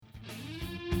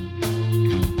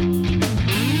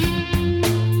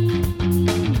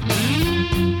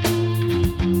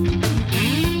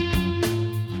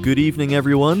Good evening,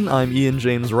 everyone. I'm Ian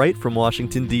James Wright from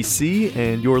Washington, D.C.,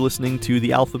 and you're listening to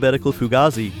The Alphabetical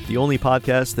Fugazi, the only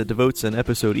podcast that devotes an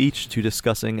episode each to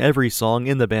discussing every song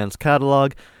in the band's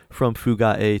catalog, from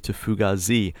Fuga A to Fuga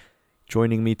Z.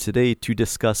 Joining me today to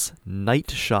discuss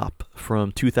Nightshop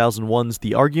from 2001's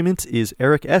The Argument is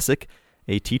Eric Essick,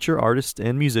 a teacher, artist,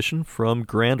 and musician from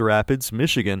Grand Rapids,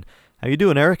 Michigan. How you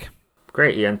doing, Eric?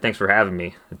 Great, Ian. Thanks for having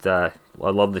me. I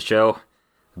love the show.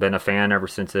 I've been a fan ever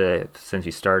since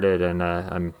you started, and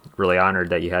I'm really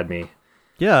honored that you had me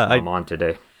on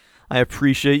today. I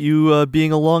appreciate you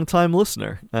being a long-time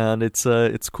listener, and it's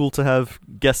cool to have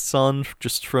guests on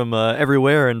just from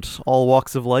everywhere and all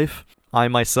walks of life. I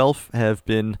myself have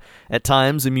been, at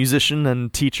times, a musician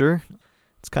and teacher.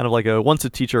 It's kind of like a once a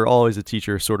teacher, always a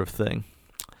teacher sort of thing.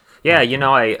 Yeah,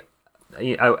 I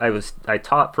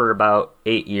taught for about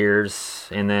 8 years,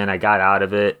 and then I got out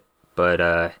of it,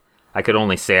 but I could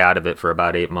only stay out of it for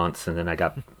about 8 months, and then I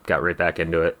got right back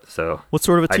into it. So, what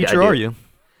sort of a teacher are you?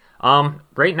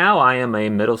 Right now I am a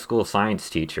middle school science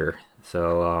teacher.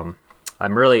 So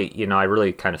I'm really, I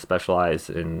really kind of specialize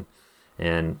in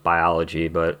biology,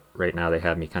 but right now they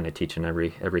have me kind of teaching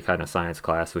every kind of science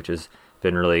class, which has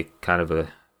been really kind of a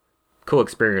cool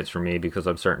experience for me because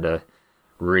I'm starting to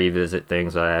revisit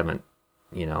things that I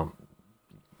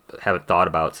haven't thought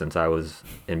about since I was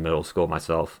in middle school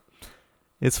myself.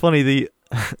 It's funny,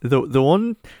 the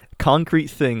one concrete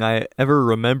thing I ever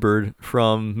remembered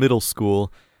from middle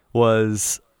school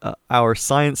was our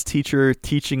science teacher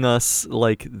teaching us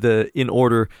the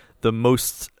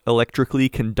most electrically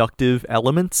conductive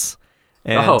elements.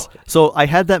 And so I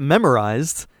had that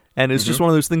memorized, and it's just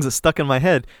one of those things that stuck in my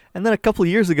head. And then a couple of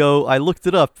years ago I looked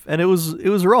it up and it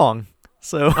was wrong.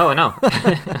 So oh no.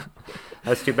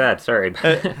 That's too bad. Sorry.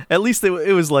 At least it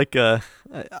was like,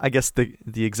 I guess the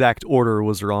exact order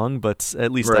was wrong, but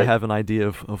at least I have an idea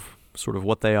of sort of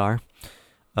what they are.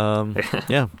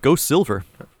 Yeah, go Silver.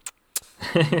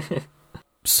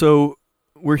 So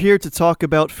we're here to talk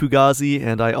about Fugazi,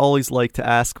 and I always like to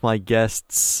ask my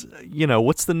guests,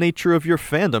 what's the nature of your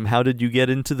fandom? How did you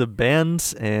get into the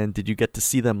band, and did you get to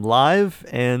see them live?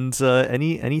 And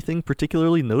anything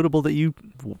particularly notable that you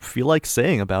feel like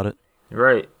saying about it?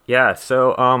 Right. Yeah.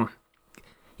 So,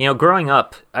 growing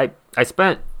up, I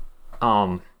spent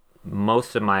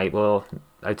most of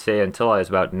I'd say until I was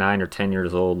about 9 or 10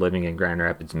 years old living in Grand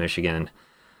Rapids, Michigan.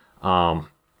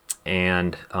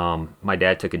 And my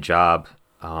dad took a job,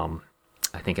 I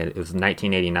think it was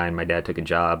 1989, my dad took a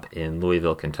job in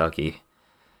Louisville, Kentucky.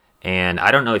 And I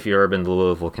don't know if you've ever been to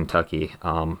Louisville, Kentucky,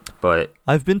 but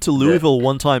I've been to Louisville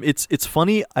one time. It's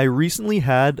funny, I recently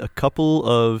had a couple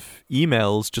of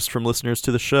emails just from listeners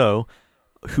to the show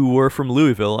who were from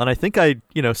Louisville, and I think I,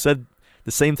 said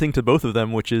the same thing to both of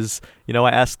them, which is,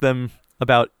 I asked them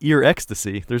about Ear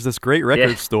Ecstasy. There's this great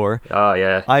record store. Oh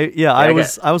yeah. I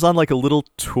was on like a little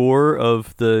tour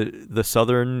of the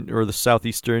southern or the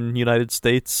southeastern United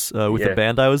States with the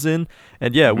band I was in,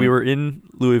 and we were in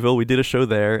Louisville. We did a show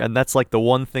there, and that's like the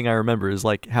one thing I remember is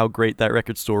like how great that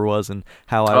record store was and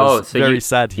how I was very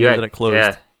sad to hear that it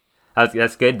closed. Yeah,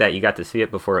 that's good that you got to see it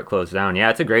before it closed down.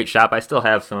 Yeah, it's a great shop. I still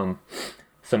have some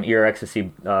Ear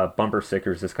Ecstasy bumper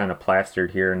stickers just kind of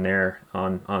plastered here and there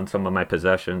on some of my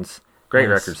possessions. Great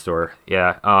record store,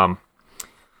 yeah.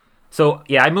 So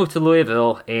yeah, I moved to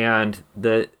Louisville, and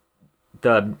the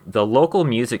local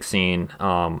music scene,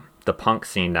 the punk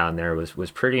scene down there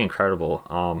was pretty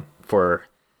incredible.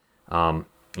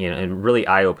 And really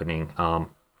eye opening.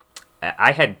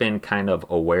 I had been kind of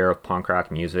aware of punk rock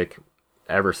music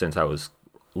ever since I was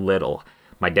little.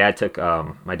 My dad took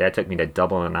me to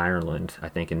Dublin, Ireland, I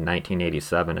think in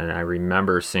 1987, and I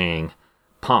remember seeing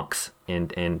punks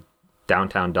in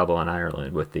downtown Dublin,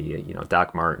 Ireland, with the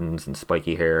Doc Martens and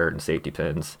spiky hair and safety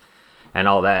pins and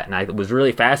all that, and I was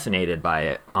really fascinated by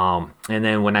it. And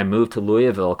then when I moved to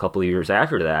Louisville a couple of years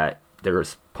after that, there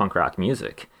was punk rock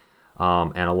music,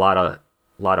 and a lot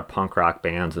of punk rock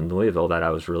bands in Louisville that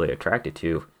I was really attracted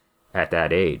to at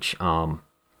that age. And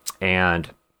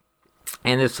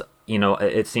it's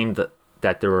it seemed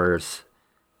that there was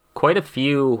quite a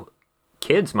few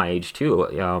kids my age too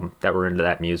that were into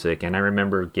that music, and I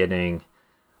remember getting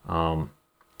a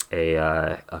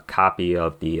copy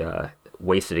of the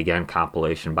Wasted Again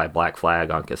compilation by Black Flag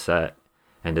on cassette,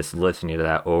 and just listening to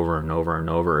that over and over and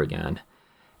over again.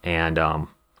 And I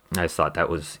just thought that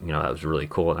was really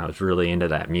cool, and I was really into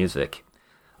that music.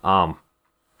 I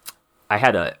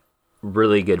had a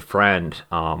really good friend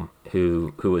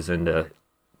who was into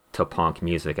punk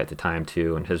music at the time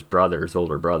too, and his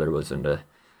older brother was into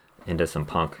some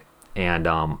punk. And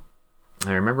I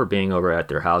remember being over at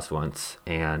their house once,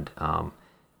 and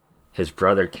his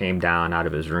brother came down out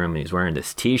of his room and he's wearing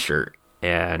this T-shirt,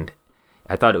 and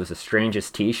I thought it was the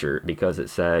strangest T-shirt because it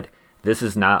said, "This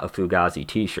is not a Fugazi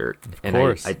T-shirt." Of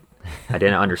course. I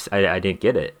didn't understand. I didn't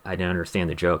get it. I didn't understand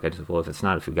the joke. I just, well, if it's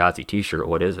not a Fugazi T-shirt,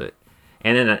 what is it?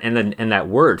 And that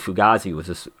word Fugazi was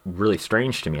just really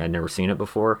strange to me. I'd never seen it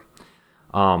before.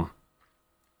 I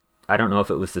don't know if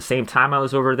it was the same time I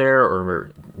was over there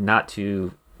or not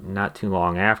too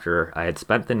long after. I had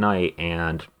spent the night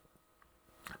and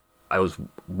I was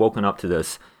woken up to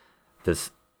this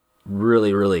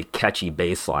really, really catchy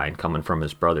bass line coming from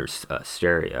his brother's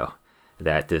stereo.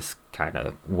 That this kind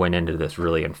of went into this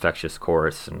really infectious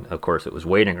chorus, and of course it was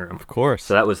Waiting Room. Of course.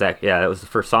 So that was the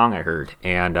first song I heard,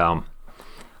 and I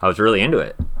was really into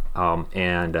it.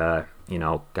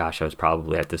 Gosh, I was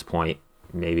probably at this point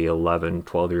maybe 11,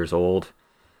 12 years old.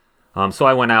 So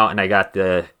I went out and I got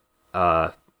the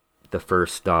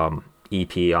first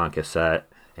EP on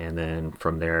cassette, and then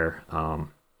from there, I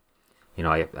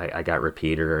got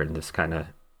Repeater and just kind of,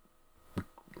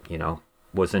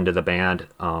 was into the band.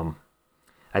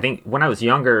 I think when I was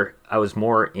younger, I was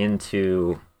more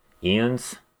into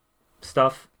Ian's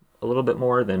stuff a little bit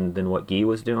more than what Guy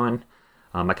was doing.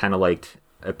 I kind of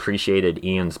appreciated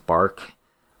Ian's bark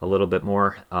a little bit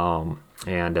more. In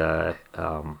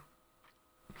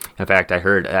fact, I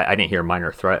didn't hear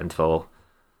Minor Threat until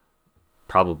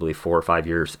probably 4 or 5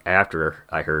 years after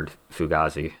I heard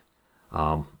Fugazi.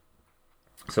 I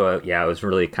was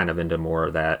really kind of into more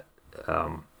of that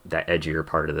edgier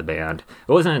part of the band.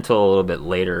 It wasn't until a little bit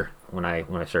later when I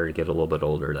started to get a little bit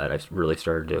older that I really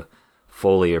started to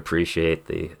fully appreciate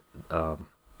the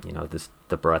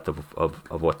breadth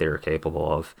of what they were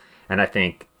capable of. And I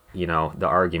think, the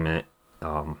Argument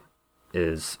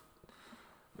is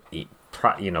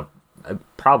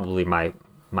probably my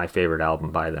favorite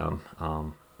album by them.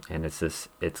 And it's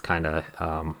kind of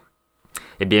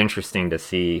it'd be interesting to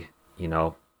see,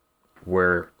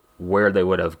 where they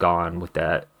would have gone with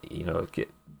that,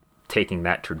 taking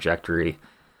that trajectory.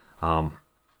 Yeah,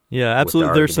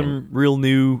 absolutely. There's some real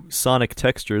new sonic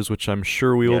textures, which I'm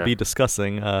sure we will be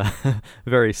discussing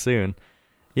very soon.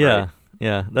 Yeah, right.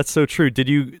 Yeah, that's so true. Did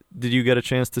you get a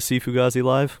chance to see Fugazi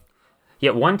live?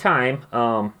 Yeah, one time,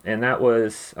 and that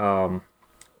was I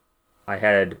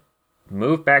had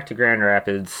moved back to Grand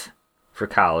Rapids for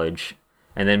college,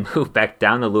 and then moved back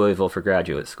down to Louisville for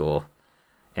graduate school.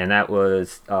 And that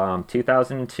was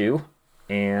 2002,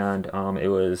 and it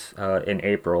was in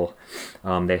April.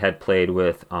 They had played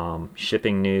with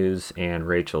Shipping News and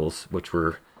Rachel's, which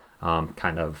were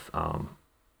kind of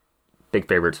big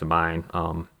favorites of mine,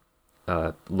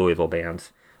 Louisville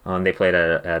bands. They played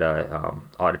at a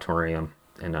auditorium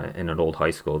in an old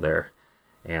high school there.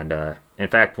 And in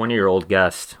fact, one of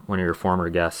your former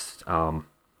guests,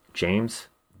 James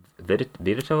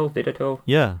Vidito?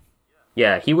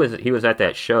 Yeah, he was at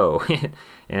that show,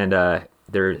 and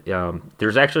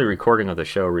there's actually a recording of the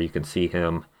show where you can see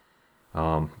him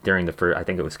during the first. I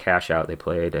think it was Cash Out they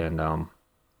played, and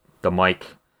the mic.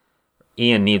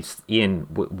 Ian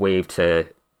waved to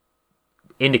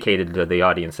indicated to the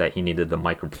audience that he needed the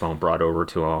microphone brought over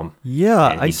to him.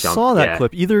 Yeah, I saw that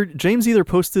clip. James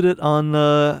posted it on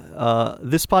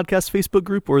this podcast Facebook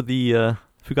group or the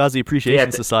Fugazi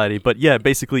Appreciation Society, but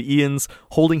basically Ian's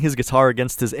holding his guitar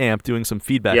against his amp doing some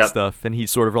feedback stuff, and he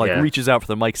sort of reaches out for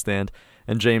the mic stand,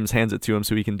 and James hands it to him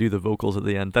so he can do the vocals at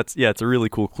the end. It's a really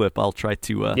cool clip. I'll try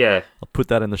to I'll put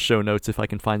that in the show notes if I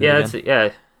can find it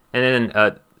again. And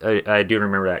then I do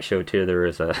remember that show too. There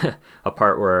was a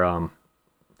part where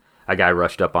a guy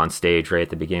rushed up on stage right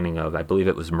at the beginning of, I believe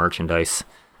it was Merchandise,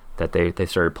 that they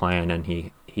started playing, and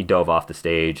he dove off the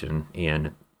stage, and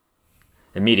Ian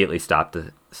immediately stopped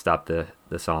the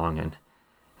song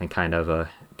and kind of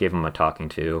gave him a talking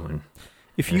to. And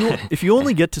if you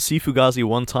only get to see Fugazi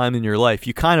one time in your life,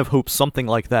 you kind of hope something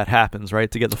like that happens, right?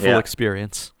 To get the full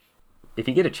experience. If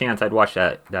you get a chance, I'd watch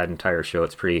that entire show.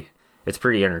 It's pretty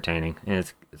entertaining, and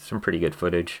it's some pretty good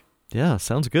footage. Yeah,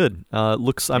 sounds good.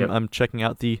 I'm checking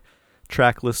out the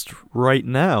track list right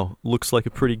now. Looks like a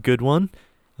pretty good one.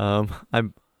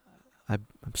 I'm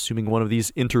assuming one of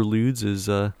these interludes is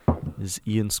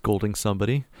Ian scolding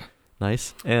somebody.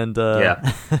 Nice. And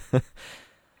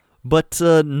but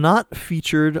not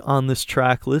featured on this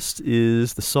track list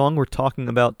is the song we're talking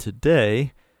about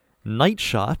today,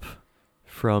 Nightshop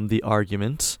from The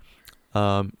Argument.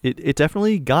 It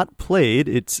definitely got played.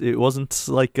 It wasn't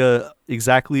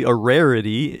exactly a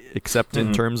rarity, except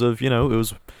in terms of, it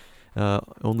was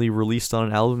only released on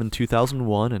an album in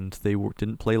 2001, and they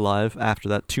didn't play live after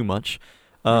that too much.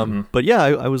 But yeah,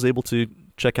 I was able to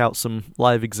check out some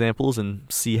live examples and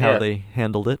see how they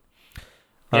handled it.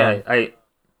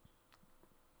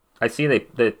 I see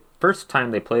the first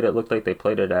time they played it looked like they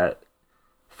played it at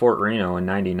Fort Reno in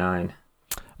 '99.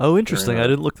 Oh, interesting. I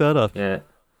didn't look that up.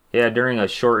 Yeah, during a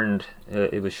shortened,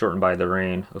 it was shortened by the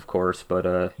rain, of course,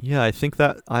 but yeah, I think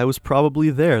that I was probably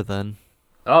there then.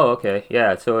 Oh, okay.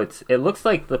 Yeah, so it looks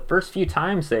like the first few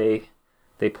times they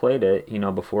played it,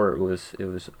 before it was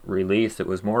released, it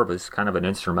was more of as kind of an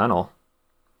instrumental.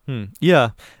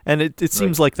 Yeah, and it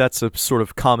seems like that's a sort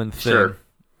of common thing. Sure.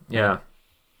 Yeah.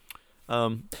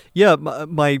 Yeah,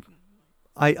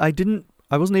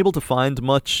 I wasn't able to find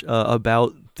much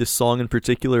about this song in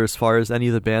particular as far as any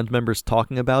of the band members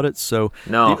talking about it, so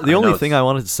the only thing I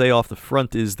wanted to say off the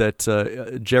front is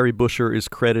that Jerry Busher is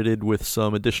credited with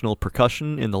some additional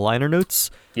percussion in the liner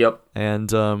notes. Yep.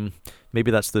 And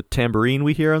maybe that's the tambourine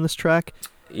we hear on this track.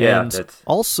 Yeah, and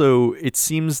also it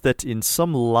seems that in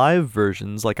some live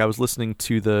versions, like I was listening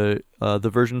to the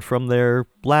version from their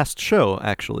last show,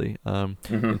 actually,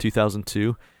 in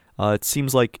 2002, it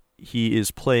seems like he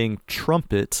is playing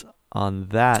trumpet on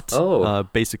that,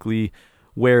 basically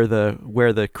where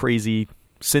the crazy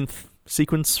synth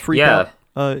sequence freak out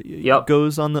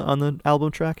goes on the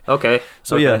album track. Okay.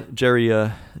 So yeah,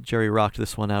 Jerry rocked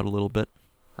this one out a little bit.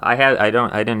 I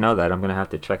didn't know that. I'm gonna have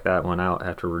to check that one out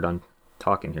after we're done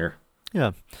talking here.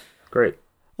 Yeah. Great.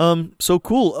 So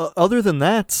cool. Other than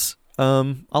that,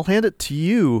 I'll hand it to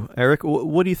you, Eric.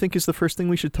 What do you think is the first thing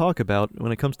we should talk about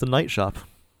when it comes to Nightshop?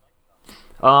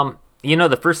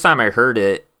 The first time I heard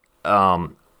it,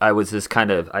 I was just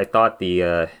I thought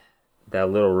that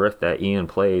little riff that Ian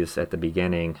plays at the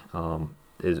beginning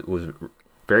was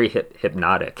very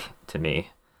hypnotic to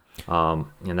me,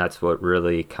 and that's what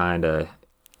really kind of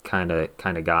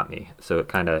got me. So it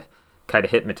kind of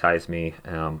hypnotized me,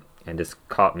 and just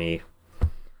caught me,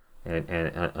 and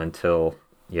until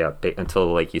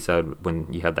like you said,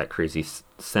 when you have that crazy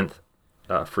synth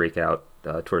freak out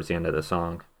towards the end of the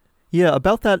song. Yeah,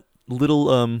 about that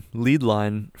little lead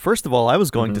line. First of all, I was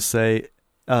going to say,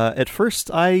 at first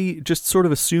I just sort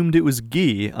of assumed it was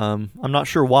Guy. I'm not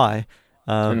sure why,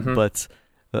 but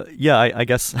yeah, I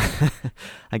guess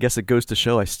I guess it goes to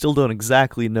show I still don't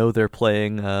exactly know they're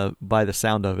playing by the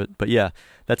sound of it. But yeah,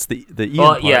 that's the Ian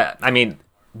part. Yeah, I mean,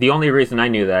 the only reason I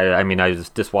knew that, I was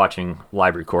just watching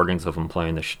live recordings of them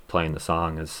playing the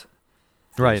song is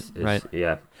right.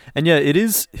 Yeah. And yeah, it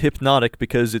is hypnotic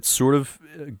because it sort of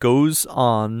goes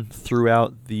on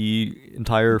throughout the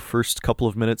entire first couple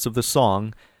of minutes of the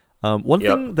song. One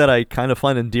thing that I kind of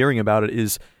find endearing about it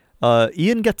is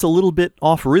Ian gets a little bit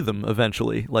off rhythm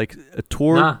eventually. Like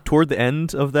toward the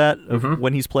end of that,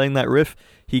 when he's playing that riff,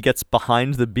 he gets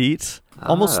behind the beat,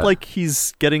 almost like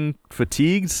he's getting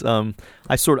fatigued.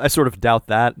 I sort of doubt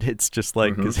that. It's just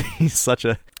like 'cause he's such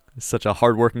a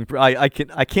hardworking. I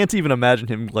can't even imagine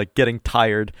him like getting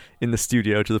tired in the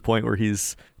studio to the point where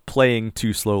he's playing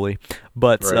too slowly.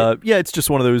 But yeah, it's just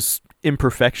one of those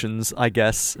imperfections, I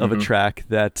guess, of a track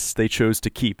that they chose to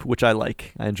keep, which I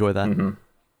like. I enjoy that.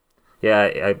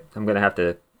 Yeah, I'm gonna have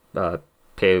to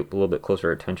pay a little bit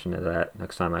closer attention to that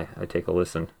next time I take a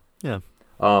listen. Yeah.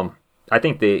 I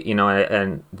think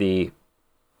and the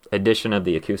addition of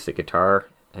the acoustic guitar.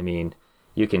 I mean,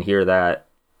 you can hear that.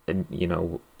 And,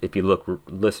 if you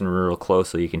listen real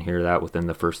closely, you can hear that within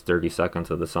the first 30 seconds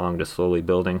of the song, just slowly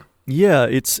building. Yeah,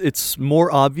 it's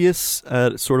more obvious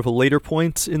at sort of a later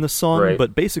point in the song,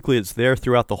 but basically it's there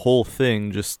throughout the whole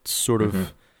thing, just sort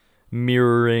of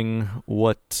mirroring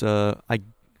what I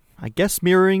guess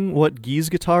mirroring what Guy's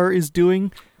guitar is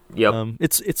doing. Yep.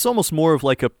 It's almost more of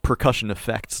like a percussion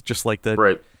effect, just like that.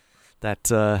 Right. That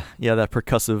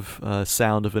percussive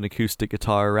sound of an acoustic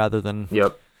guitar rather than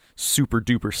super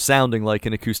duper sounding like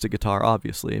an acoustic guitar,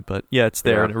 obviously, but yeah, it's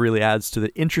there and it really adds to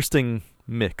the interesting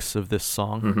mix of this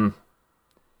song.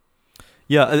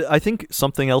 Yeah, I think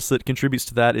something else that contributes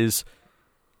to that is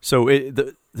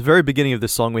the very beginning of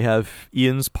this song we have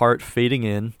Ian's part fading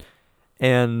in,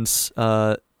 and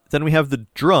then we have the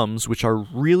drums, which are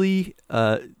really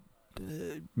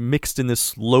mixed in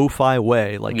this lo-fi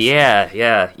way. Like and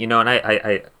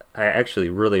I actually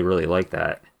really really like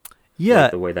that. Yeah,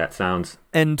 like the way that sounds.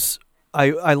 And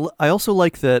I also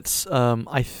like that.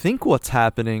 I think what's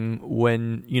happening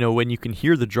when you can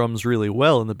hear the drums really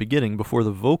well in the beginning before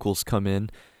the vocals come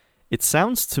in, it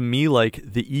sounds to me like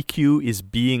the EQ is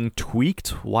being tweaked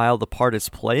while the part is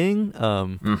playing.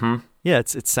 Yeah,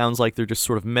 it sounds like they're just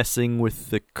sort of messing with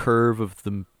the curve of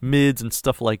the mids and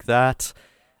stuff like that.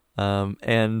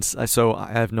 So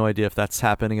I have no idea if that's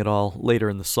happening at all later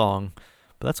in the song,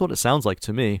 but that's what it sounds like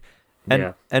to me.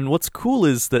 And what's cool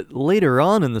is that later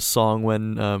on in the song,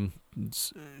 when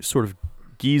sort of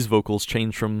Guy's vocals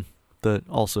change from the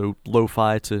also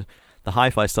lo-fi to the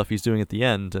hi-fi stuff he's doing at the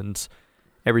end, and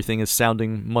everything is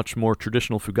sounding much more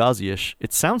traditional Fugazi-ish,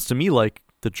 it sounds to me like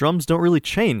the drums don't really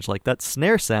change. Like that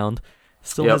snare sound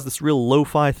still has this real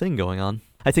lo-fi thing going on.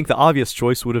 I think the obvious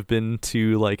choice would have been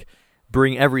to like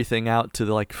bring everything out to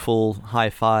the like full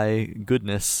hi-fi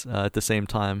goodness at the same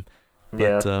time.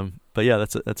 But yeah,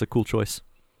 that's a cool choice.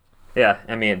 Yeah,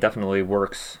 I mean, it definitely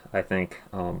works, I think,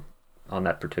 on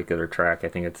that particular track. I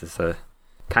think it's just a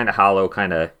kind of hollow,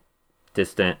 kind of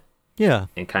distant. Yeah.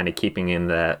 And kind of keeping in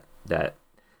that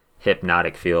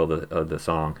hypnotic feel of the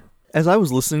song. As I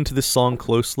was listening to this song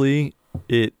closely,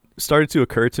 it started to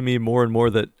occur to me more and more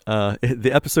that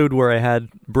the episode where I had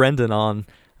Brendan on,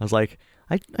 I was like,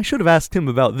 I should have asked him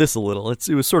about this a little. It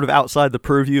was sort of outside the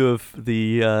purview of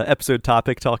the episode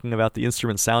topic, talking about the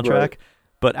instrument soundtrack. Right.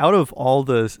 But out of all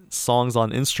the songs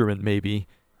on Instrument, maybe,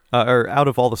 or out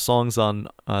of all the songs on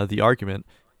The Argument,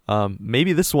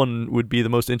 maybe this one would be the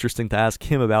most interesting to ask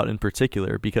him about in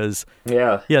particular, because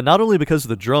not only because of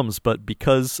the drums, but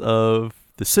because of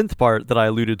the synth part that I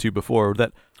alluded to before.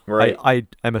 That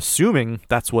I'm assuming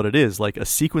that's what it is, like a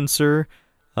sequencer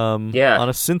on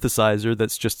a synthesizer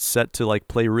that's just set to like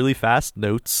play really fast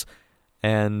notes,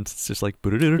 and it's just like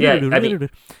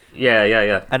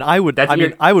yeah. And I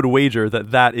would wager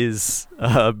that is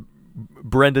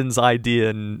Brendan's idea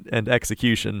and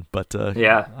execution, but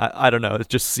I don't know. It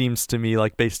just seems to me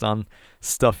like, based on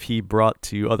stuff he brought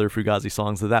to other Fugazi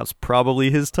songs, that was probably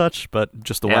his touch, but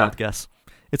just a wild guess.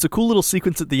 It's a cool little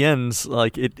sequence at the end.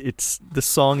 Like this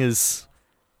song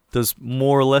does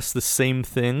more or less the same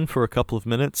thing for a couple of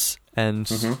minutes, and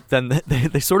then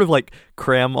they sort of like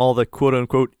cram all the quote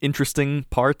unquote interesting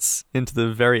parts into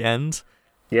the very end,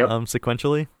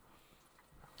 sequentially.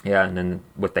 Yeah, and then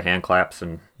with the hand claps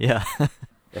and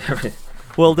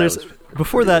well, there's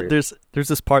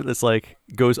this part that's like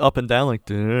goes up and down like.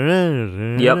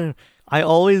 Yep. I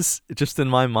always, just in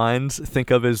my mind,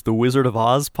 think of as the Wizard of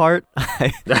Oz part.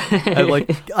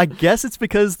 I guess it's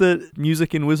because the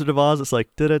music in Wizard of Oz, it's like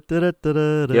kind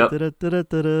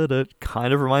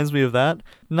of reminds me of that.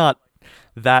 Not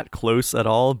that close at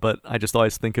all, but I just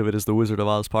always think of it as the Wizard of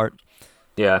Oz part.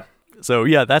 Yeah. So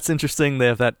yeah, that's interesting. They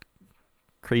have that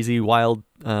crazy, wild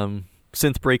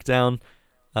synth breakdown.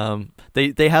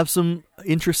 They have some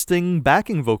interesting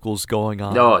backing vocals going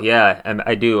on. Oh yeah,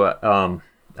 I do.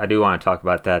 I do want to talk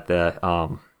about that.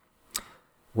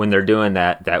 When they're doing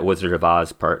that Wizard of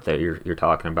Oz part that you're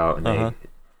talking about, and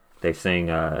they sing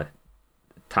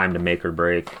 "Time to Make or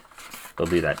Break." They'll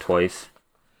do that twice.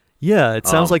 Yeah, it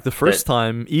sounds like the first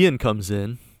time Ian comes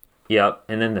in. Yep,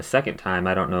 and then the second time,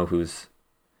 I don't know who's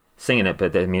singing it,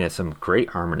 but I mean, it's some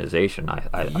great harmonization. I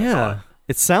thought.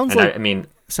 It sounds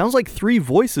sounds like three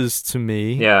voices to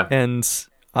me. Yeah, and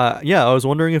I was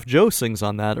wondering if Joe sings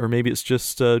on that, or maybe it's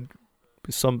just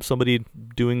somebody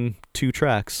doing two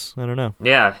tracks. I don't know.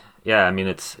 Yeah. I mean,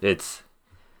 it's.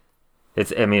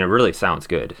 I mean, it really sounds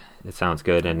good. It sounds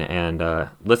good, and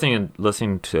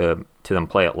listening to them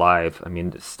play it live. I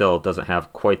mean, it still doesn't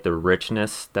have quite the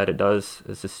richness that it does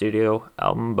as a studio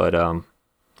album, but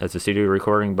as a studio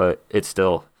recording. But it's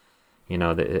still,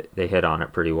 they hit on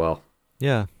it pretty well.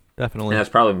 Yeah, definitely. And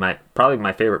that's probably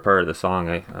my favorite part of the song.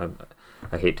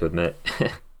 I hate to admit.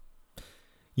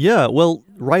 Yeah, well,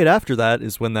 right after that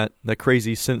is when that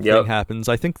crazy synth thing happens.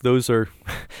 I think those are...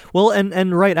 Well,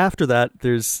 and right after that,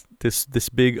 there's this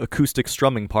big acoustic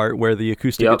strumming part where the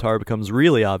acoustic guitar becomes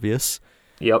really obvious.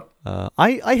 Yep.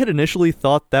 I had initially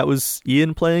thought that was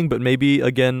Ian playing, but maybe,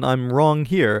 again, I'm wrong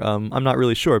here. I'm not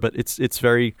really sure, but it's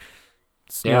very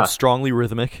strongly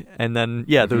rhythmic. And then,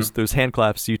 those hand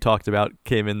claps you talked about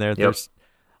came in there. Yep. There's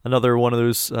another one of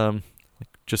those,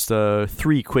 just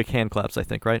 3 quick hand claps, I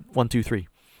think, right? 1, 2, 3.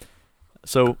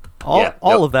 So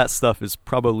all of that stuff is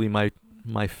probably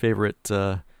my favorite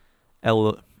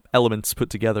elements put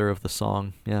together of the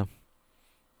song. Yeah.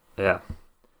 Yeah.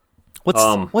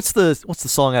 What's the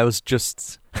song I was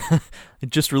just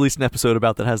just released an episode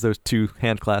about that has those 2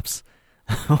 hand claps?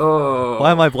 Oh.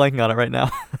 Why am I blanking on it right now?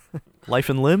 Life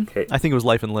and Limb? Okay. I think it was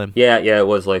Life and Limb. Yeah, it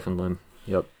was Life and Limb.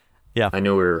 Yep. Yeah. I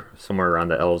knew we were somewhere around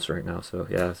the L's right now, so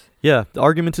yeah. Yeah, The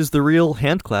Argument is the real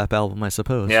hand clap album, I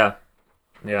suppose. Yeah.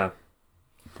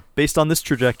 Based on this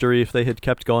trajectory, if they had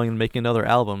kept going and making another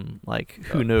album, like,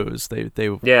 who knows? There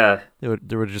would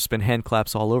have just been hand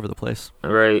claps all over the place.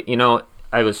 Right.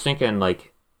 I was thinking,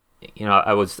 like,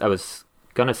 I was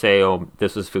gonna say, oh,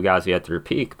 this was Fugazi at their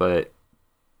peak, but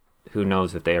who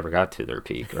knows if they ever got to their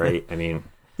peak, right? I mean,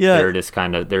 they're just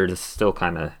still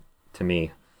kind of, to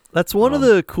me. That's one of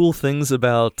the cool things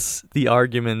about The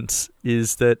Argument,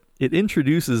 is that it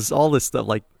introduces all this stuff,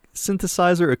 like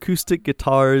synthesizer, acoustic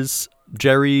guitars,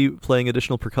 Jerry playing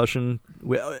additional percussion.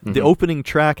 The opening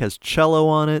track has cello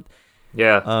on it.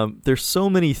 There's so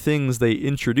many things they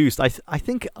introduced. I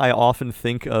think I often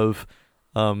think of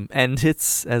end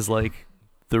hits as like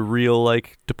the real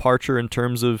like departure in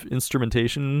terms of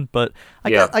instrumentation, but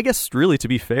I guess really, to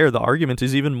be fair, the argument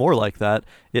is even more like that.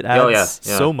 It adds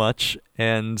so much,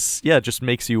 and just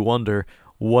makes you wonder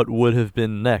what would have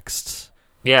been next.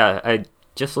 Yeah, I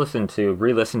just re-listened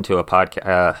to a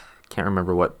podcast. Can't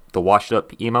remember what, the Washed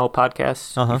Up Emo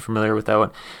podcast. You familiar with that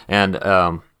one? And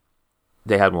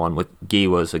they had one with Guy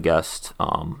was a guest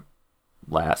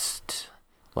last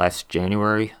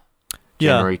January.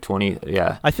 January 20.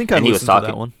 Yeah, I think I listened to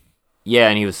that one. Yeah,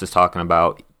 and he was just talking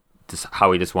about just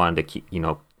how he just wanted to keep,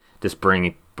 just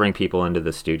bring people into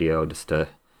the studio just to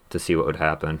see what would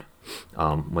happen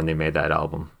when they made that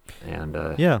album. And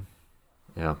I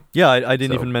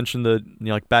didn't even mention the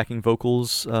like backing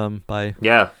vocals by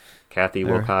Kathy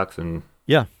Wilcox and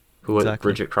who was it?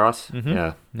 Bridget Cross.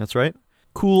 Yeah, that's right.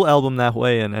 Cool album that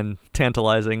way, and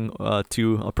tantalizing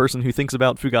to a person who thinks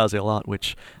about Fugazi a lot,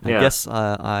 which I guess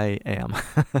I am.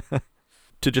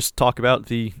 To just talk about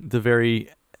the very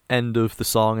end of the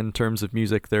song in terms of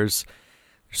music, there's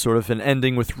sort of an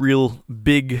ending with real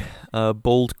big,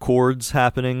 bold chords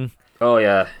happening. Oh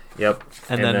yeah, yep.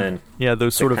 And then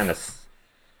those sort of kind of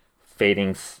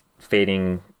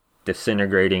fading,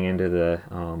 disintegrating into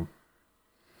the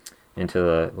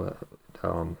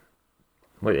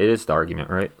it is the argument,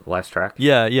 right? Last track.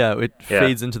 Yeah. It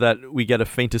fades into that. We get a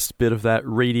faintest bit of that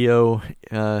radio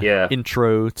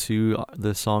intro to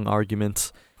the song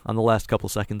 "Argument" on the last couple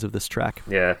seconds of this track.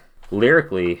 Yeah,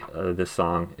 lyrically, this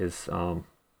song is.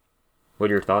 What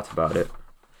are your thoughts about it?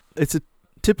 It's a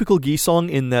typical Guy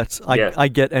song in that I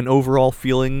get an overall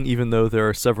feeling, even though there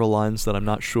are several lines that I'm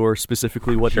not sure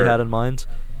specifically what he had in mind.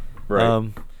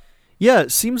 Right.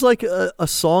 It seems like a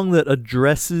song that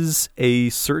addresses a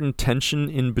certain tension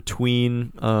in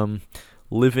between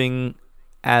living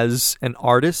as an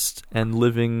artist and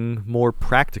living more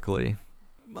practically.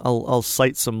 I'll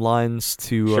cite some lines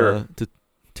to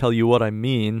tell you what I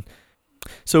mean.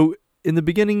 So in the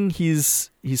beginning,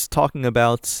 he's talking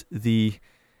about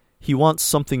he wants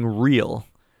something real,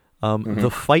 the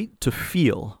fight to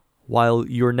feel while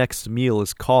your next meal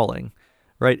is calling,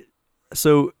 right?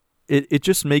 So it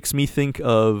just makes me think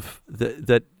of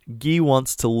that Guy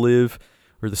wants to live,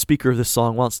 or the speaker of this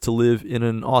song wants to live in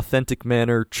an authentic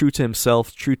manner, true to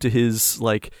himself, true to his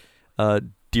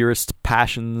dearest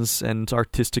passions and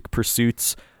artistic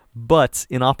pursuits. But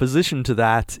in opposition to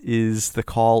that is the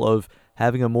call of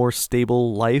having a more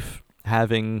stable life,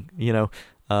 having,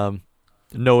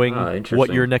 knowing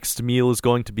what your next meal is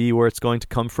going to be, where it's going to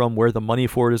come from, where the money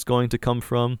for it is going to come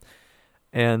from.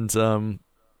 And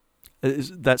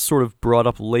that sort of brought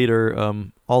up later,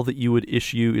 all that you would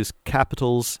issue is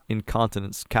capitals in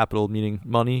continents. Capital meaning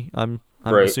money, I'm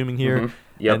assuming here. Mm-hmm.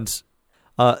 Yep. And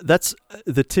that's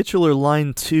the titular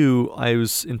line too. I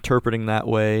was interpreting that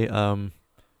way,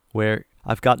 where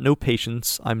I've got no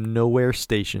patience, I'm nowhere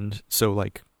stationed. So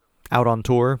like out on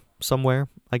tour somewhere,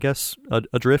 I guess,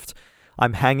 adrift.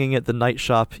 I'm hanging at the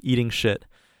Nightshop eating shit.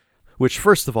 Which,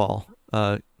 first of all,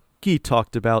 Guy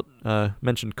talked about,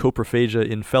 mentioned coprophagia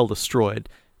in Fell Destroyed,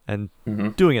 and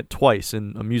doing it twice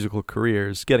in a musical career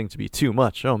is getting to be too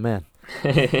much. Oh man.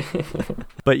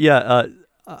 But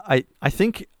I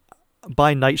think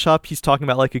by Nightshop he's talking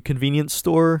about like a convenience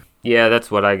store. Yeah,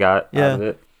 that's what I got out of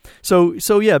it. So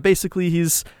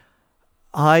basically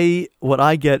what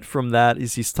I get from that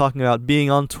is he's talking about being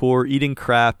on tour, eating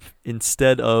crap,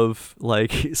 instead of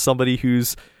like somebody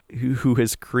who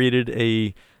has created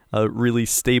a really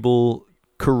stable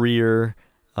career,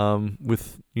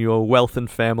 with wealth and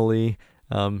family,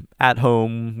 at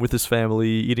home with his family,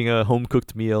 eating a home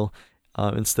cooked meal.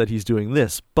 Instead, he's doing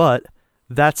this. But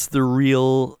that's the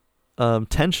real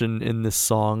tension in this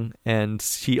song, and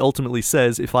he ultimately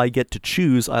says, "If I get to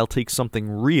choose, I'll take something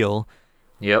real."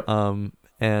 Yep.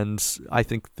 And I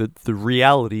think that the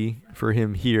reality for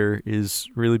him here is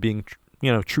really being,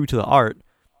 true to the art.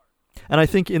 And I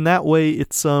think in that way,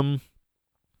 it's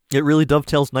it really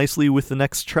dovetails nicely with the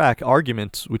next track,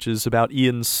 Argument, which is about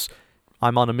Ian's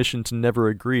 "I'm on a mission to never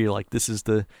agree." Like, this is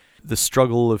the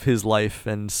struggle of his life,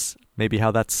 and maybe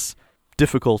how that's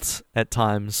difficult at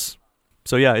times.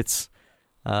 So yeah, it's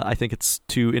I think it's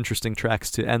two interesting tracks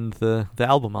to end the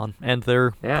album on, and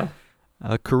their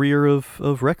career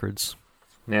of records.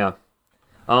 Yeah.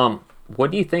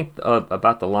 What do you think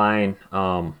about the line,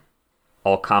 "All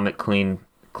comet cleaned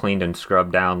and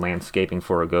scrubbed down, landscaping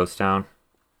for a ghost town,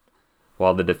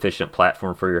 while the deficient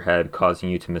platform for your head causing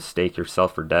you to mistake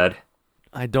yourself for dead"?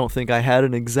 I don't think I had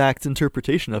an exact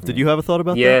interpretation of. Did you have a thought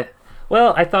about that? Yeah.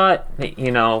 Well, I thought,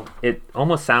 it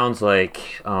almost sounds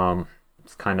like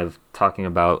it's kind of talking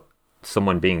about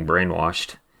someone being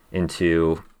brainwashed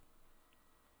into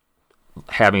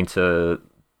having to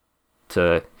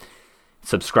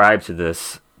subscribe to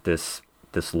this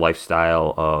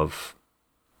lifestyle of,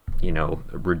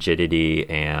 rigidity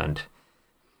and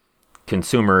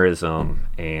consumerism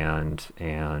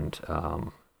and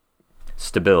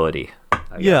stability.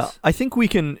 I guess. I think we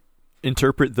can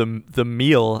interpret the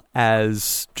meal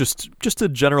as just a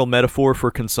general metaphor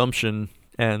for consumption,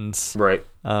 and right.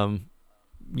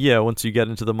 Once you get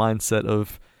into the mindset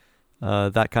of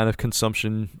that kind of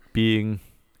consumption being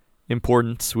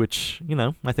important, which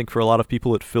I think for a lot of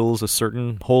people it fills a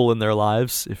certain hole in their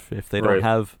lives if they don't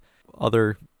have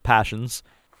other passions.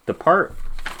 The part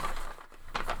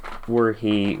where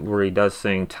he does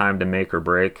sing "Time to Make or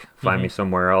Break," find me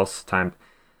somewhere else. Time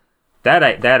that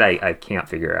I can't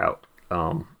figure out.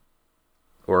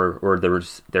 Or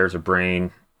there's a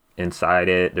brain inside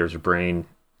it. There's a brain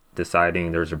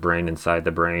deciding. There's a brain inside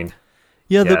the brain.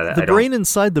 Yeah, the brain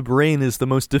inside the brain is the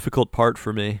most difficult part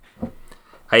for me.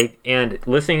 And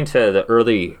listening to the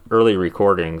early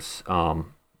recordings,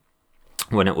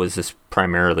 when it was just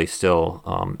primarily still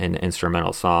an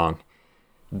instrumental song,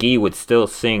 Guy would still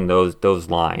sing those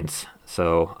lines.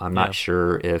 So I'm not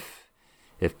sure if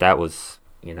that was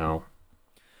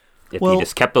if he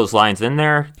just kept those lines in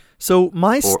there. So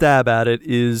my stab at it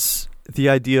is the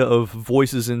idea of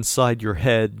voices inside your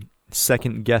head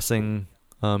second guessing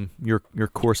your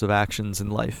course of actions in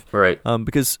life. Right.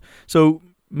 Because so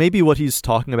maybe what he's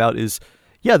talking about is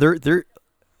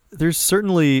there's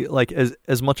certainly, like,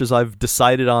 as much as I've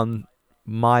decided on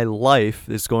my life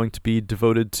is going to be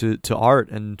devoted to art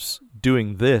and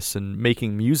doing this and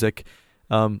making music,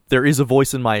 there is a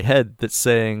voice in my head that's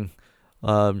saying,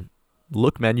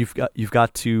 look, man, you've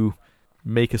got to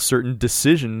make a certain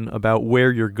decision about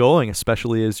where you're going,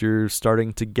 especially as you're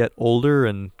starting to get older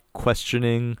and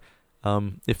questioning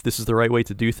if this is the right way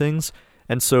to do things.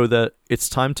 And so that it's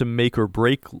time to make or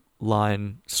break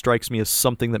line strikes me as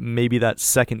something that maybe that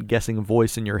second guessing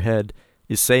voice in your head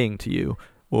is saying to you,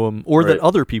 or that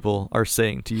other people are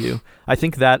saying to you. I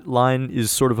think that line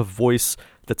is sort of a voice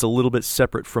that's a little bit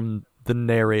separate from the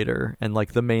narrator and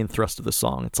like the main thrust of the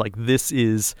song. It's like, this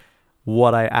is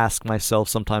what I ask myself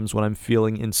sometimes when I'm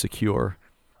feeling insecure.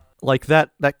 Like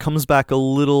that comes back a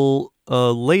little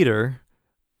later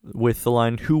with the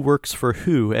line, "Who works for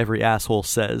who, every asshole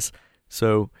says."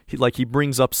 So he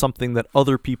brings up something that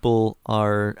other people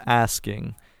are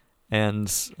asking,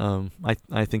 and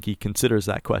I think he considers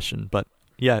that question. But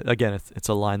yeah, again, it's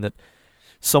a line that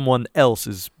someone else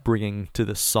is bringing to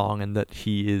this song and that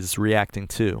he is reacting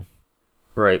to.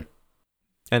 Right.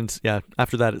 And yeah,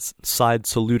 after that, it's side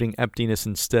saluting emptiness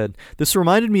instead. This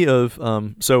reminded me of,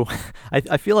 so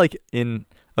I feel like in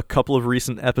a couple of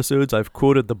recent episodes, I've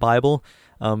quoted the Bible,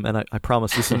 and I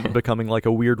promise this isn't becoming like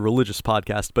a weird religious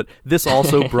podcast, but this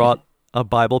also brought a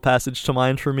Bible passage to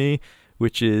mind for me,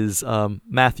 which is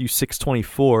Matthew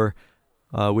 6:24,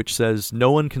 which says,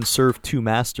 "No one can serve two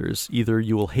masters. Either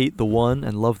you will hate the one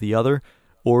and love the other,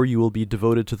 or you will be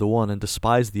devoted to the one and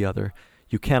despise the other.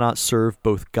 You cannot serve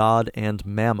both God and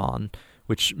mammon,"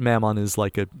 which mammon is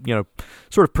like a,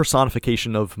 sort of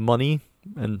personification of money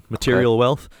and material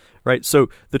wealth, right? So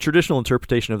the traditional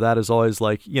interpretation of that is always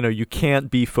like, you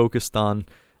can't be focused on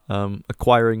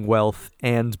acquiring wealth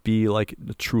and be like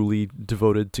truly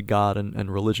devoted to God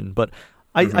and religion. But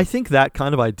I think that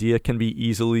kind of idea can be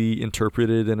easily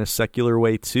interpreted in a secular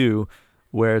way too,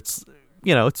 where it's,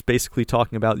 it's basically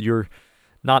talking about your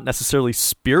not necessarily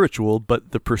spiritual,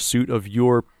 but the pursuit of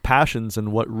your passions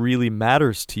and what really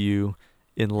matters to you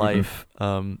in life.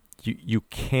 You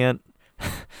can't,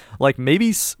 like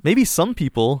maybe some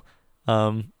people,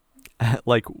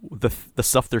 like the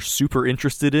stuff they're super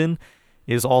interested in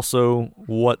is also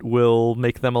what will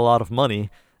make them a lot of money.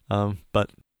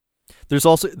 But there's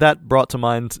also, that brought to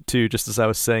mind too, just as I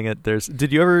was saying it,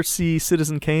 did you ever see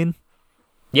Citizen Kane?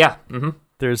 Yeah.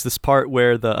 There's this part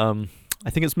where I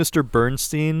think it's Mr.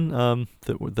 Bernstein,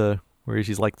 where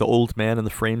he's like the old man in the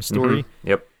frame story.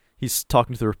 Yep. He's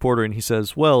talking to the reporter and he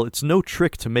says, "Well, it's no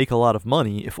trick to make a lot of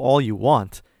money if all you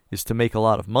want is to make a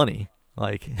lot of money.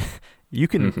 Like, you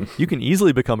can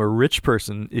easily become a rich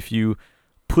person if you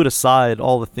put aside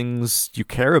all the things you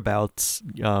care about,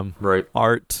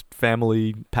 art,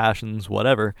 family, passions,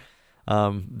 whatever.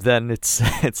 Then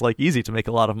it's like easy to make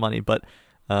a lot of money, but."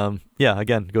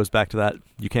 Again, it goes back to that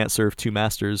you can't serve two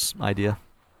masters idea.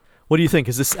 What do you think?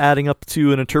 Is this adding up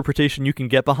to an interpretation you can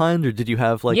get behind, or did you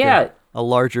have like a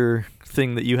larger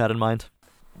thing that you had in mind?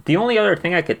 The only other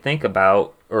thing I could think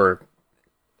about, or,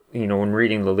 when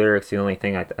reading the lyrics, the only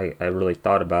thing I really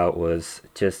thought about was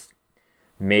just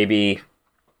maybe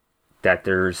that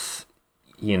there's,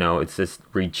 it's this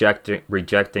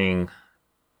rejecting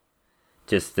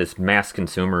just this mass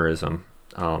consumerism,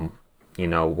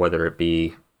 whether it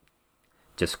be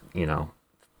just,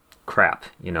 crap,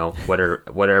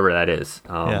 whatever that is.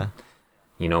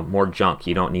 More junk.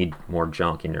 You don't need more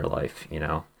junk in your life,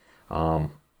 and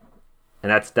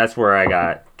that's where I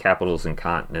got capitals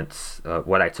incontinence.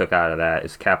 What I took out of that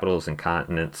is capitals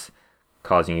incontinence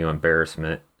causing you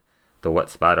embarrassment, the wet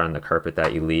spot on the carpet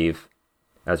that you leave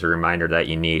as a reminder that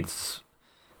you need.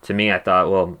 To me, I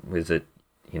thought, well, is it,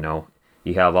 you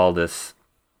have all this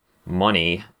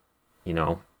money,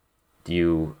 do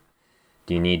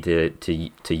you need to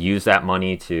use that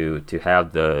money to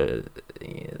have the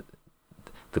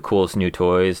coolest new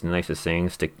toys, the nicest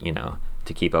things to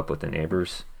keep up with the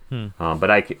neighbors?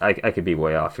 But I could be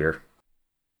way off here.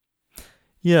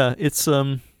 Yeah, it's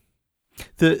the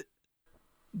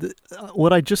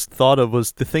what I just thought of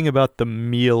was the thing about the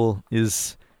meal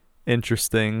is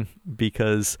interesting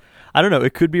because I don't know,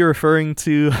 it could be referring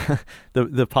to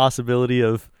the possibility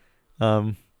of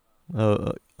like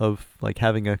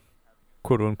having a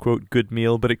quote unquote good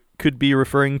meal, but it could be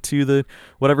referring to the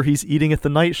whatever he's eating at the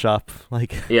Nightshop,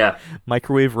 like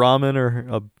microwave ramen or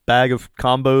a bag of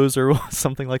combos or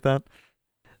something like that.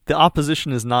 The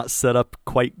opposition is not set up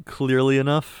quite clearly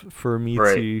enough for me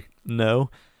to know.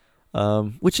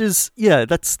 Which is,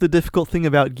 that's the difficult thing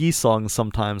about Guy songs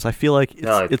sometimes. I feel like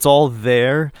it's all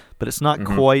there, but it's not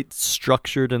quite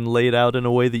structured and laid out in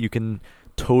a way that you can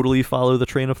totally follow the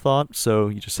train of thought, so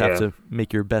you just have to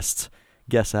make your best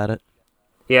guess at it.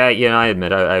 Yeah, I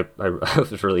admit I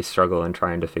was really struggling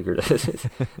trying to figure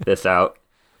this out.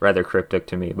 Rather cryptic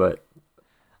to me, but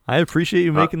I appreciate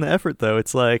you making the effort, though.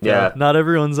 It's like not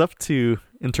everyone's up to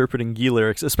interpreting Guy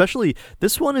lyrics, especially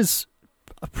this one is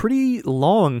pretty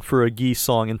long for a Guy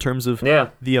song in terms of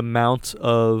the amount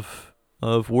of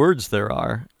words there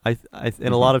are.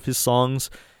 In a lot of his songs,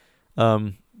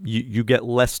 you get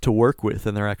less to work with,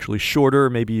 and they're actually shorter.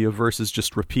 Maybe a verse is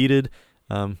just repeated,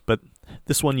 but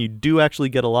this one you do actually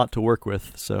get a lot to work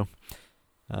with. So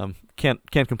can't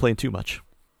complain too much.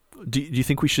 Do you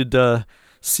think we should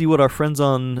see what our friends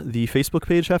on the Facebook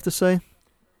page have to say?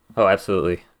 Oh,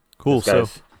 absolutely. Cool. So,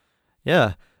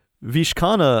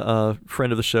 Vishkana,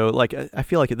 friend of the show, like I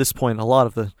feel like at this point, a lot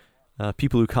of the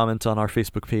people who comment on our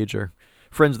Facebook page are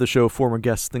friends of the show, former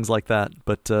guests, things like that.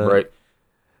 But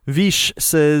Vish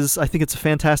says, I think it's a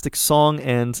fantastic song,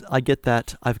 and I get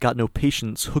that I've got no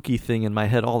patience hooky thing in my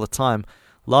head all the time.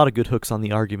 A lot of good hooks on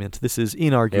the argument. This is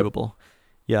inarguable.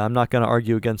 Yeah, I'm not going to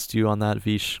argue against you on that,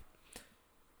 Vish.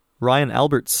 Ryan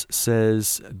Alberts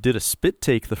says, did a spit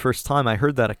take the first time I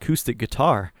heard that acoustic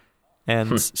guitar.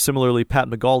 And similarly, Pat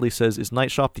McGaldy says, is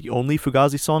Nightshop the only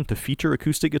Fugazi song to feature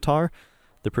acoustic guitar?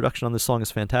 The production on this song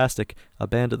is fantastic. A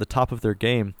band at the top of their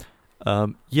game.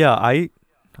 I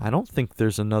don't think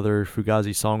there's another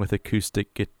Fugazi song with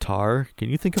acoustic guitar. Can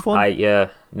you think of one? I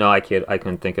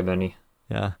couldn't think of any.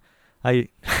 Yeah. I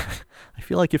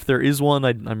feel like if there is one,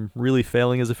 I'm really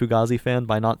failing as a Fugazi fan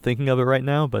by not thinking of it right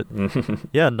now. But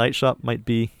Nightshop might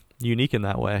be unique in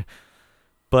that way.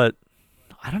 But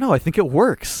I don't know. I think it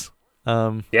works.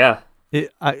 It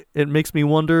makes me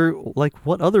wonder, like,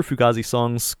 what other Fugazi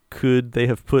songs could they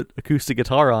have put acoustic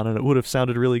guitar on and it would have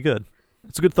sounded really good?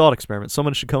 It's a good thought experiment.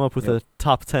 Someone should come up with a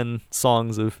top 10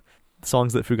 songs that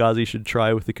Fugazi should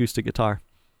try with acoustic guitar.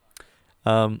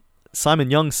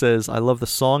 Simon Young says, I love the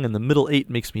song, and the middle 8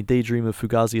 makes me daydream of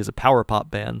Fugazi as a power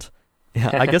pop band.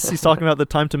 Yeah, I guess he's talking about the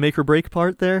time to make or break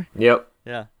part there. Yep.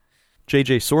 Yeah.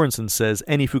 JJ Sorensen says,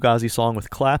 any Fugazi song with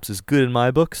claps is good in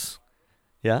my books.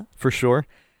 Yeah, for sure.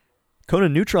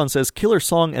 Conan Neutron says, killer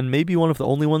song and maybe one of the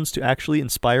only ones to actually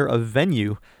inspire a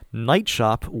venue,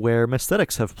 Nightshop, where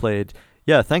Mesthetics have played.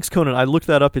 Yeah, thanks, Conan. I looked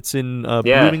that up. It's in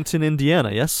Bloomington,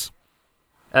 Indiana, yes?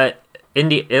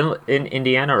 In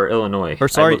Indiana or Illinois? Or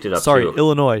I looked it up too.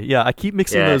 Illinois. Yeah, I keep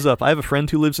mixing those up. I have a friend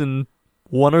who lives in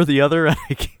one or the other.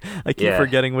 I keep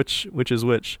forgetting which is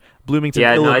which. Bloomington,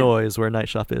 Illinois is where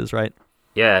Nightshop is, right?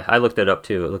 Yeah, I looked it up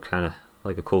too. It looked kind of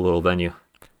like a cool little venue.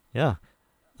 Yeah.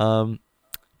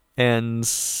 And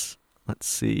let's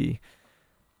see.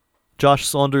 Josh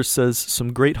Saunders says,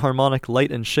 some great harmonic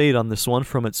light and shade on this one,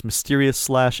 from its mysterious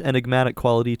 / enigmatic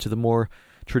quality to the more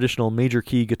traditional major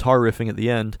key guitar riffing at the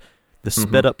end. The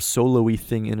sped up solo-y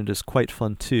thing in it is quite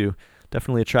fun too.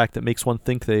 Definitely a track that makes one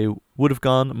think they would have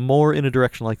gone more in a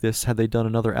direction like this had they done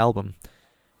another album.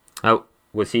 Oh,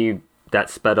 was he, that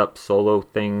sped up solo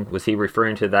thing, was he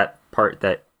referring to that part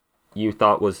that you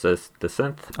thought was the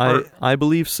synth part? I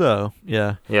believe so,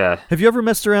 yeah. Yeah. Have you ever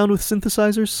messed around with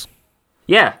synthesizers?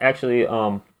 Yeah, actually,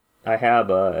 I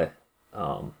have I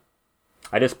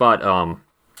just bought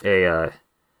a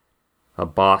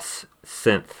Boss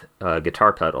synth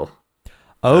guitar pedal.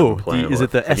 Oh, is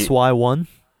it the SY1?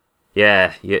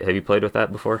 Yeah, have you played with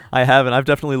that before? I haven't. I've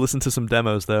definitely listened to some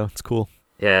demos though. It's cool.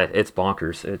 Yeah, it's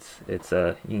bonkers. It's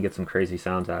you can get some crazy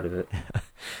sounds out of it.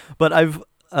 But I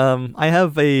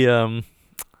have a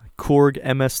Korg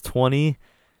MS-20.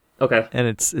 Okay. And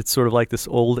it's sort of like this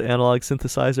old analog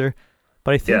synthesizer.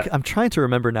 But I think I'm trying to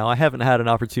remember now. I haven't had an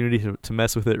opportunity to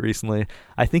mess with it recently.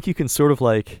 I think you can sort of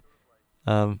like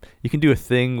you can do a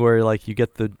thing where like you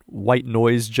get the white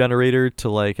noise generator to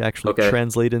like actually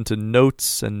translate into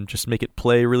notes and just make it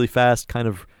play really fast, kind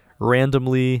of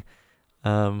randomly.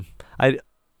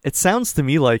 It sounds to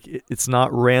me like it's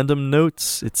not random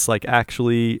notes. It's like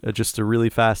actually just a really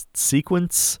fast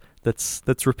sequence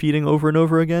that's repeating over and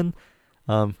over again.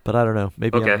 But I don't know.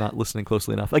 Maybe I'm not listening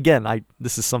closely enough. Again,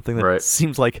 this is something that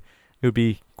seems like it would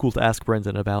be cool to ask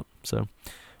Brendan about. So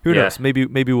who knows? Maybe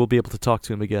we'll be able to talk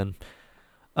to him again.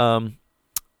 James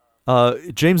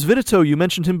Vitito, you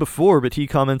mentioned him before, but he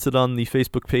commented on the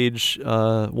Facebook page,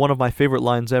 one of my favorite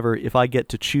lines ever: "If I get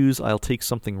to choose, I'll take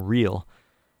something real."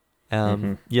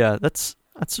 Yeah, that's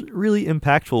a really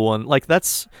impactful one. Like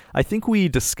I think we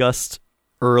discussed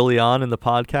early on in the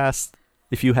podcast,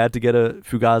 if you had to get a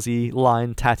Fugazi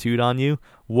line tattooed on you,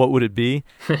 what would it be?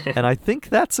 And I think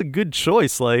that's a good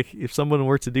choice. Like if someone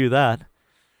were to do that,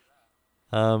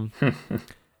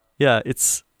 yeah,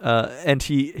 it's. And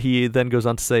he then goes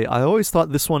on to say, I always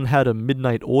thought this one had a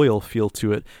Midnight Oil feel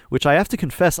to it, which I have to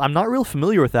confess, I'm not real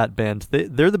familiar with that band.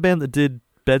 They're the band that did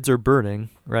Beds Are Burning,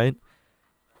 right?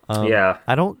 Yeah.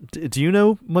 Do you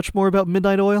know much more about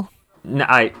Midnight Oil? No,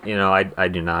 I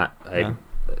do not. I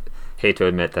hate to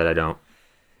admit that I don't.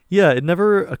 Yeah, it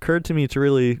never occurred to me to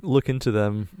really look into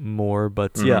them more,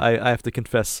 but yeah, I have to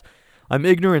confess, I'm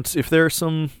ignorant. If there are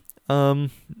some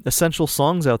essential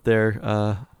songs out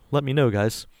there, let me know,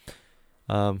 guys.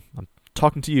 I'm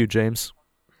talking to you, James.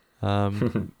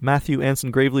 Matthew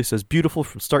Anson Gravely says, beautiful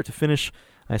from start to finish.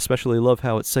 I especially love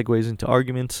how it segues into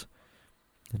argument.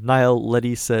 Niall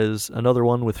Letty says, another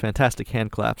one with fantastic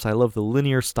hand claps. I love the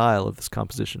linear style of this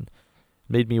composition.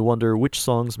 Made me wonder which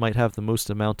songs might have the most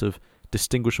amount of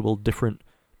distinguishable different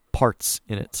parts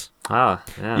in it.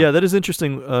 Yeah, that is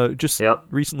interesting.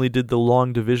 Recently did the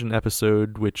Long Division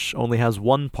episode, which only has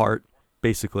one part,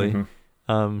 basically.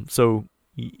 So,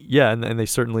 yeah, and they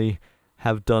certainly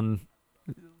have done,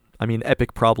 I mean,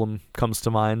 Epic Problem comes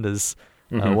to mind as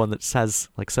one that has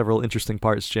like several interesting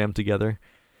parts jammed together.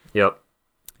 Yep.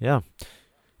 Yeah.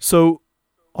 So,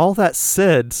 all that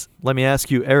said, let me ask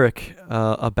you, Eric,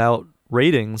 about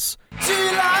ratings. Do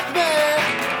you like me?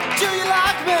 Do you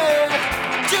like me?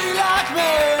 Do you like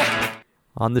me?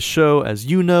 On the show, as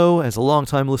you know, as a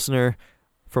longtime listener,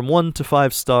 from 1 to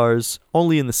 5 stars,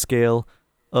 only in the scale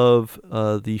of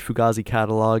the Fugazi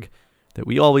catalog, that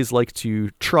we always like to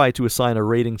try to assign a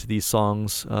rating to these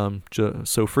songs.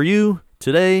 So for you,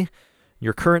 today,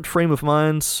 your current frame of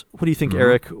mind, what do you think,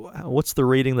 Eric? What's the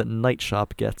rating that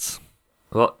Nightshop gets?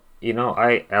 Well,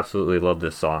 I absolutely love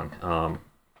this song.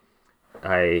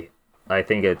 I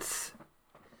think it's,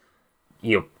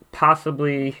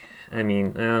 possibly,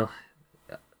 there's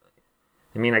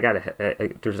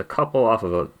a couple off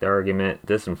of the argument.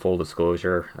 This and Full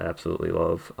Disclosure, I absolutely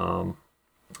love.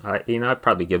 I'd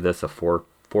probably give this a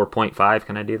 4.5.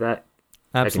 Can I do that?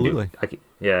 Absolutely. I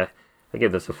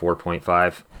give this a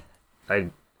 4.5.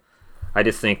 I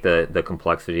just think the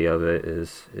complexity of it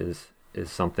is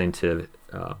something to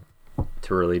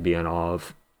really be in awe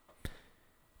of.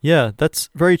 Yeah, that's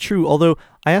very true. Although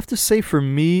I have to say, for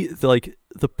me,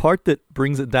 the part that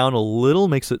brings it down a little,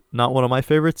 makes it not one of my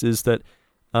favorites, is that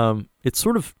it's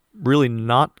sort of really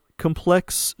not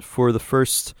complex for the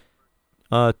first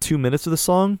 2 minutes of the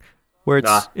song, where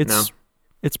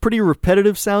it's pretty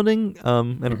repetitive sounding,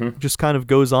 and it just kind of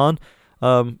goes on.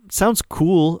 Sounds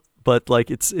cool, but like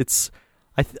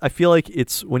I feel like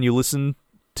it's, when you listen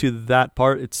to that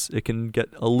part, it can get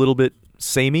a little bit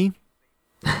samey.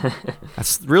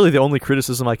 That's really the only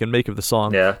criticism I can make of the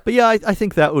song. Yeah. But yeah, I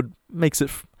think that makes it.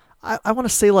 I want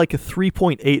to say like a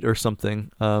 3.8 or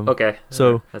something. Okay.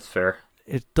 So that's fair.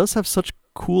 It does have such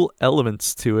cool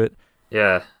elements to it.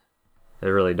 Yeah, it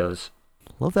really does.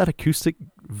 Love that acoustic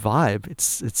vibe.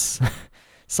 It's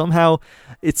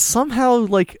somehow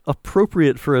like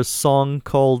appropriate for a song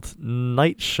called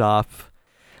Nightshop.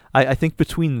 I think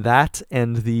between that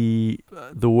and the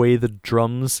way the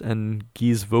drums and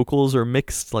Guy's vocals are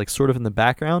mixed, like sort of in the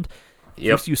background,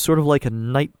 gives you sort of like a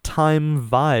nighttime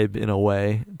vibe in a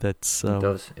way. That's it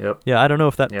does. Yep. Yeah, I don't know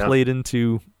if that played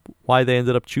into why they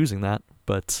ended up choosing that,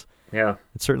 but yeah,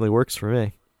 it certainly works for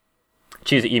me.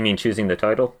 You mean choosing the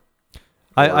title?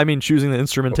 I mean choosing the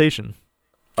instrumentation.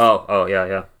 Oh,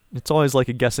 yeah. It's always like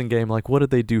a guessing game. Like, what did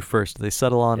they do first? Did they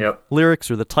settle on Yep.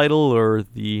 lyrics or the title or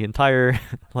the entire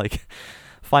like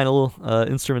final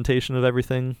instrumentation of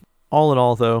everything? All in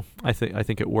all, though, I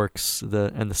think it works.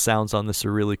 And the sounds on this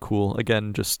are really cool.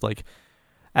 Again, just like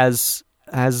as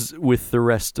with the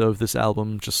rest of this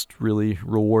album, just really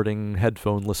rewarding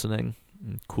headphone listening.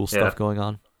 Cool stuff going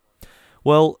on.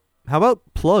 Well, how about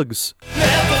plugs?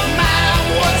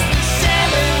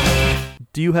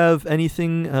 Do you have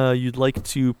anything you'd like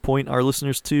to point our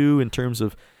listeners to in terms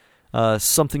of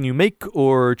something you make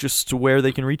or just where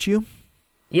they can reach you?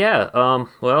 Yeah,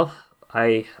 well,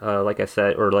 I like I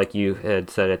said, or like you had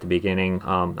said at the beginning,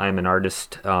 I'm an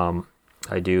artist.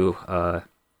 I do a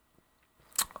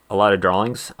lot of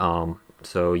drawings,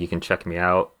 so you can check me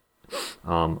out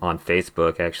on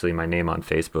Facebook. Actually, my name on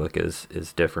Facebook is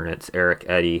different. It's Eric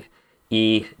Eddy,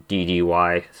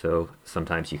 EDDY, so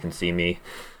sometimes you can see me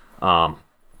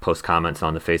post comments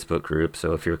on the Facebook group.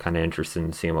 So if you're kind of interested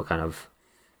in seeing what kind of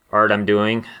art I'm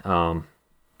doing,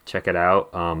 check it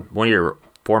out. One of your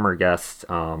former guests,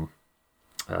 Cole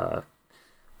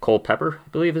Pepper, I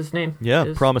believe his name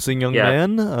is. Promising young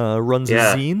man, runs a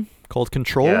zine called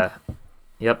Control. Yeah.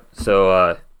 Yep.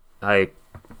 So I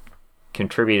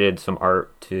contributed some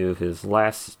art to his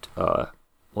last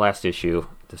issue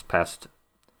this past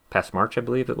March, I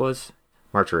believe it was.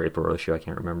 March or April issue, I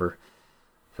can't remember.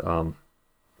 So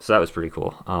that was pretty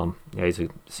cool. He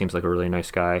seems like a really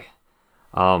nice guy.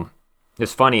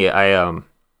 It's funny, I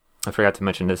forgot to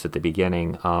mention this at the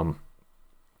beginning.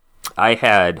 I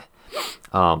had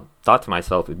thought to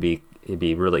myself it'd be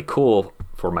really cool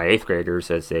for my 8th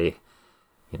graders as they,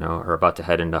 are about to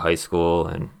head into high school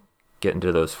and get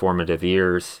into those formative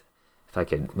years. If I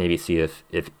could maybe see if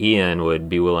Ian would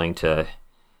be willing to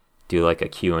do like a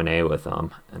Q&A with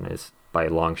them, and by a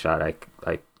long shot, I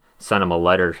sent him a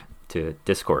letter to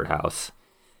Discord House,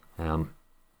 and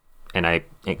I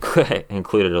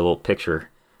included a little picture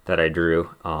that I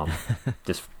drew,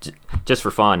 just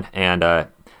for fun. And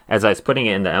as I was putting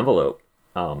it in the envelope,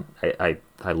 I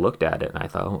looked at it and I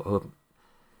thought, oh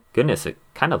goodness, it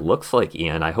kind of looks like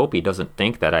Ian. I hope he doesn't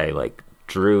think that I like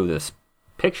drew this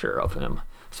picture of him.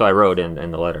 So I wrote in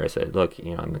the letter, I said, look,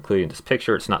 I'm including this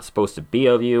picture. It's not supposed to be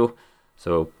of you,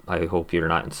 so I hope you're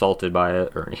not insulted by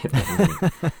it or anything.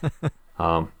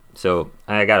 So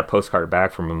I got a postcard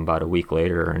back from him about a week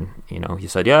later, and he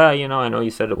said, yeah, I know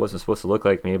you said it wasn't supposed to look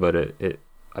like me, but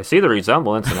I see the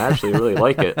resemblance and I actually really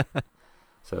like it.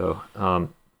 So I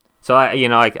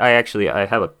actually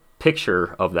have a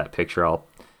picture of that picture. I'll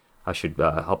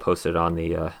post it on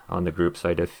the group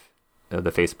site, if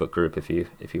the Facebook group, if you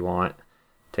want,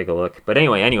 take a look. But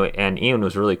anyway, and Ian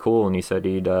was really cool, and he said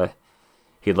he'd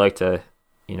like to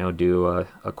do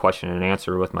a question and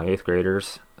answer with my 8th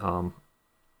graders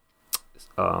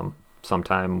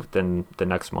sometime within the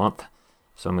next month.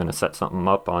 So I'm going to set something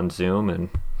up on Zoom, and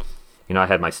I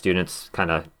had my students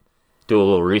kind of do a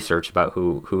little research about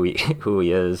who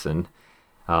he is, and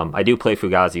I do play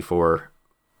Fugazi for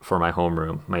my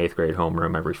homeroom, my 8th grade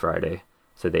homeroom, every Friday.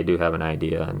 So they do have an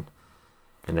idea,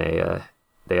 and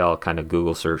they all kind of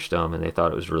Google searched him, and they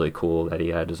thought it was really cool that he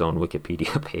had his own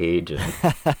Wikipedia page,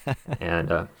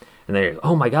 and they,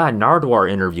 oh my God, Nardwuar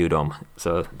interviewed him.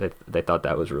 So they thought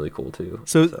that was really cool too.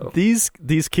 So these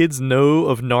kids know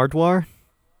of Nardwuar?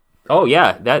 Oh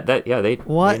yeah, they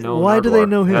why know why Nardwuar. do they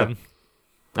know him?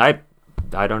 Yeah.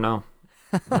 I don't know.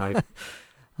 I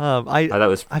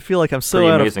feel like I'm so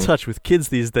out of touch with kids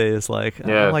these days. Like,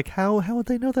 yeah. I'm like, how would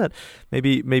they know that?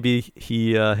 Maybe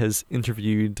he has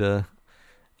interviewed a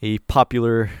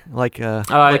popular like a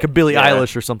Billie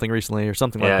Eilish or something recently, or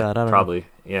something like that. I don't probably, know.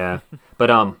 Yeah.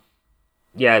 But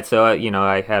yeah. So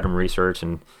I had them research,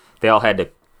 and they all had to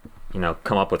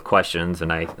come up with questions,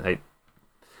 and I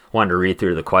wanted to read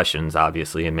through the questions,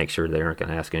 obviously, and make sure they weren't going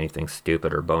to ask anything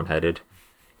stupid or boneheaded.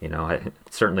 I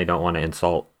certainly don't want to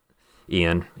insult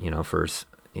Ian, for his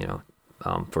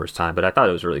time, but I thought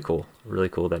it was really cool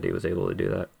that he was able to do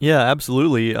that. Yeah,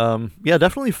 absolutely.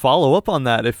 Definitely follow up on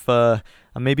that. If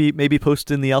maybe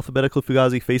post in the Alphabetical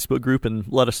Fugazi Facebook group and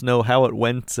let us know how it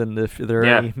went, and if there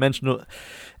are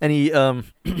any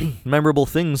memorable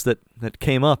things that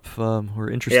came up or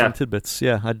interesting tidbits.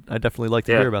 Yeah, I'd definitely like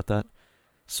to hear about that.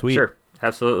 Sweet. Sure,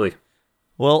 absolutely.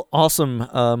 Well, awesome.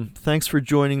 Thanks for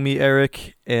joining me,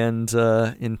 Eric, and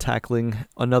in tackling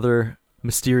another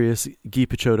mysterious Guy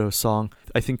Picciotto song.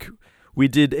 I think we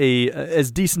did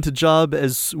as decent a job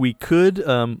as we could.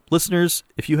 Listeners,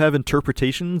 if you have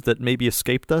interpretations that maybe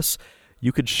escaped us,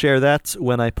 you could share that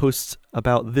when I post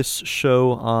about this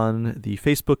show on the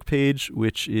Facebook page,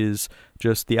 which is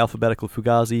just the Alphabetical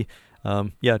Fugazi.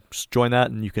 just join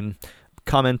that, and you can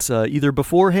comment either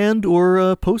beforehand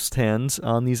or post-hand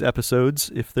on these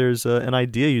episodes if there's an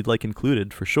idea you'd like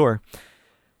included, for sure.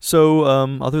 So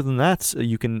other than that,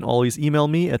 you can always email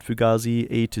me at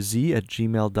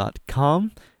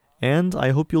fugaziA2Z@gmail.com, and I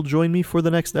hope you'll join me for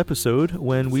the next episode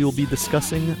when we will be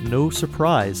discussing No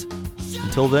Surprise.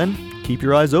 Until then, keep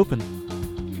your eyes open.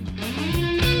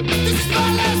 This is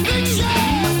my last